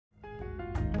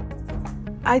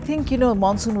I think,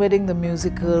 Monsoon Wedding, the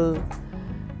musical,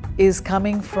 is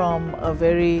coming from a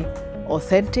very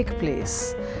authentic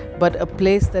place, but a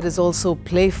place that is also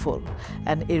playful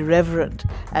and irreverent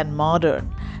and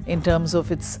modern in terms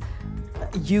of its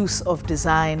use of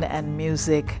design and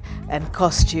music and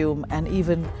costume and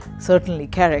even certainly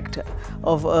character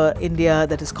of India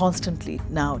that is constantly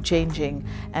now changing,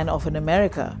 and of an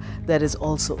America that is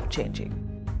also changing.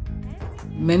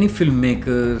 Many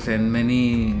filmmakers and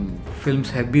many films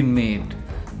have been made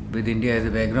with India as a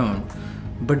background,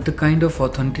 but the kind of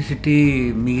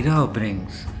authenticity Meera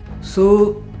brings,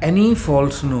 so any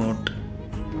false note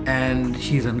and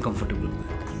she's uncomfortable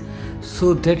with.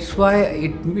 So that's why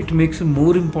it makes it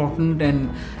more important,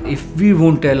 and if we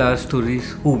won't tell our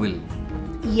stories, who will?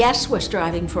 Yes, we're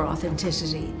striving for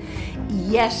authenticity.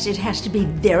 Yes, it has to be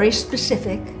very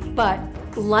specific, but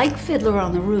like Fiddler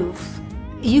on the Roof,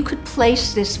 you could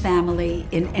place this family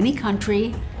in any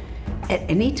country, at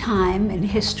any time in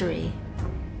history,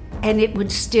 and it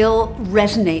would still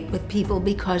resonate with people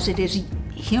because it is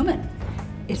human.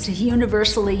 It's a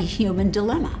universally human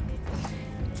dilemma.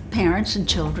 Parents and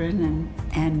children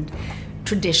and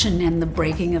tradition and the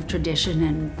breaking of tradition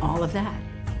and all of that.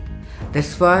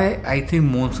 That's why I think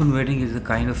Monsoon Wedding is a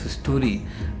kind of a story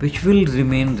which will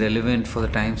remain relevant for the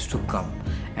times to come.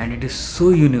 And it is so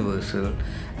universal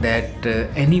that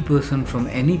any person from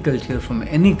any culture, from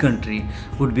any country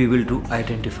would be able to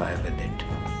identify with it.